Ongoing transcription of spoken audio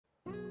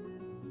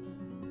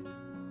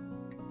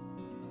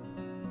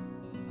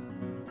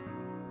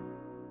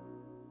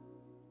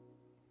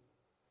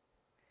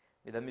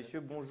Mesdames, Messieurs,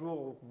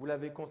 bonjour. Vous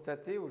l'avez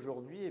constaté,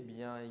 aujourd'hui,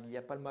 il y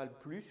a pas mal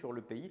plu sur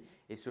le pays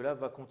et cela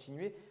va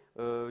continuer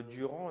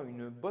durant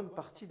une bonne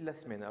partie de la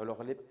semaine.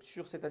 Alors,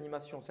 sur cette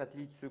animation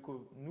satellite, ce que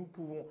nous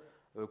pouvons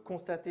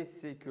constater,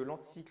 c'est que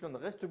l'anticyclone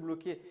reste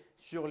bloqué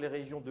sur les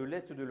régions de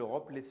l'Est de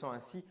l'Europe, laissant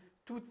ainsi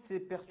toutes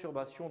ces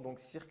perturbations donc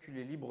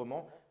circuler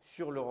librement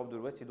sur l'Europe de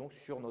l'Ouest et donc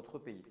sur notre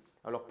pays.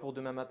 Alors pour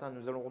demain matin,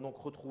 nous allons donc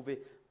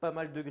retrouver pas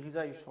mal de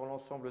grisailles sur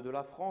l'ensemble de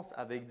la France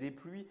avec des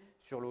pluies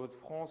sur le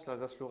Hauts-de-France,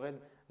 l'Alsace-Lorraine,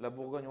 la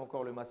Bourgogne ou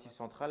encore le Massif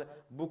central.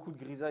 Beaucoup de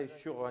grisailles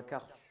sur un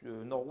quart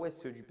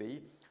nord-ouest du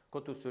pays.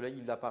 Quant au soleil,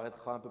 il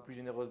apparaîtra un peu plus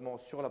généreusement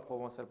sur la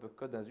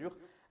Provence-Alpes-Côte d'Azur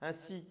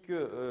ainsi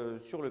que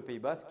sur le Pays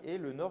Basque et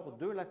le nord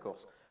de la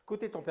Corse.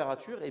 Côté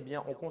température,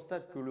 on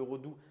constate que le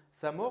redout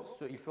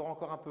s'amorce. Il fera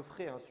encore un peu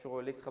frais sur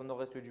l'extrême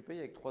nord-est du pays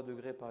avec 3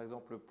 degrés par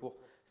exemple pour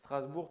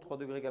Strasbourg, 3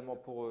 degrés également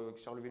pour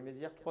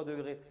Charleville-Mézières, 3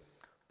 degrés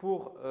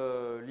pour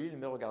Lille,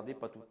 mais regardez,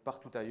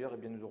 partout ailleurs,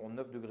 nous aurons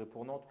 9 degrés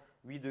pour Nantes,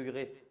 8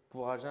 degrés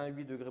pour Agen,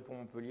 8 degrés pour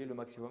Montpellier. Le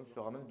maximum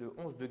sera même de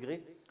 11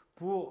 degrés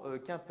pour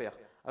Quimper.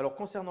 Alors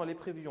concernant les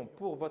prévisions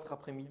pour votre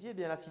après-midi,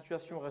 la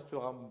situation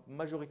restera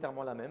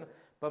majoritairement la même.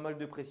 Pas mal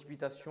de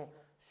précipitations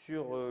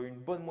sur une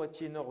bonne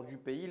moitié nord du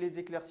pays. Les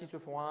éclaircies se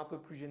feront un peu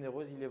plus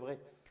généreuses, il est vrai,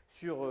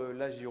 sur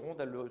la Gironde.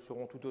 Elles le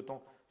seront tout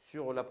autant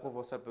sur la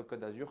Provence-Alpes-Côte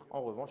d'Azur.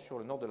 En revanche, sur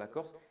le nord de la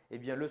Corse,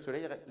 le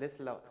soleil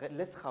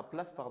laissera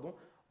place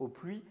aux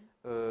pluies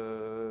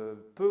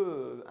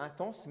peu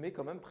intenses, mais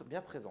quand même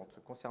bien présentes.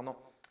 Concernant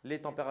les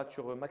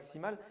températures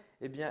maximales,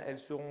 elles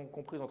seront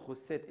comprises entre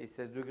 7 et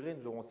 16 degrés.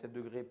 Nous aurons 7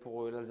 degrés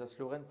pour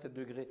l'Alsace-Lorraine, 7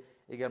 degrés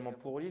également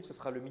pour Lille. Ce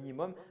sera le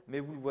minimum,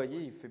 mais vous le voyez,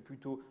 il fait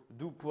plutôt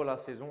doux pour la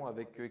saison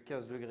avec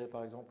 15 degrés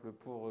par exemple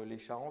pour les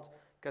Charentes,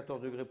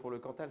 14 degrés pour le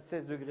Cantal,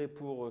 16 degrés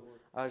pour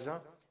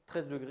Agen,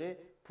 13 degrés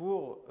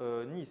pour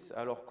Nice.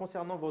 Alors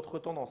concernant votre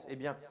tendance,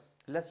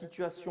 la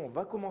situation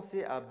va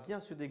commencer à bien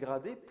se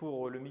dégrader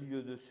pour le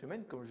milieu de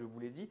semaine, comme je vous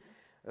l'ai dit.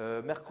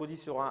 Mercredi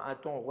sera un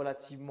temps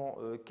relativement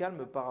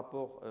calme par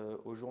rapport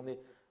aux journées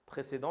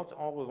précédentes.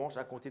 En revanche,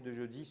 à compter de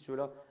jeudi,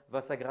 cela va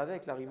s'aggraver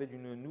avec l'arrivée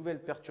d'une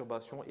nouvelle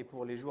perturbation et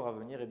pour les jours à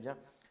venir,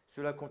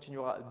 cela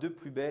continuera de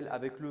plus belle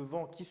avec le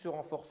vent qui se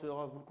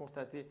renforcera, vous le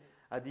constatez,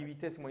 à des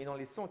vitesses moyennant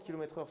les 100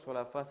 km/h sur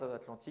la façade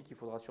atlantique. Il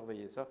faudra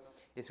surveiller ça.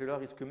 Et cela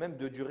risque même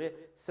de durer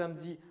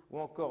samedi ou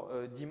encore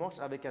dimanche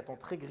avec un temps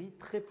très gris,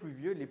 très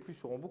pluvieux. Les pluies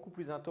seront beaucoup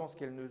plus intenses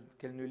qu'elles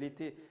ne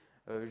l'étaient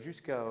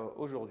jusqu'à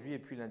aujourd'hui. Et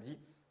puis lundi,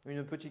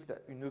 une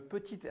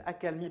petite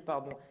accalmie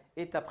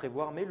est à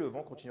prévoir, mais le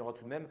vent continuera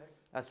tout de même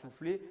à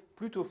souffler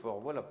plutôt fort.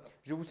 Voilà.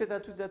 Je vous souhaite à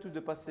toutes et à tous de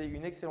passer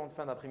une excellente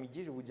fin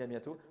d'après-midi. Je vous dis à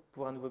bientôt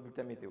pour un nouveau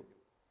bulletin météo.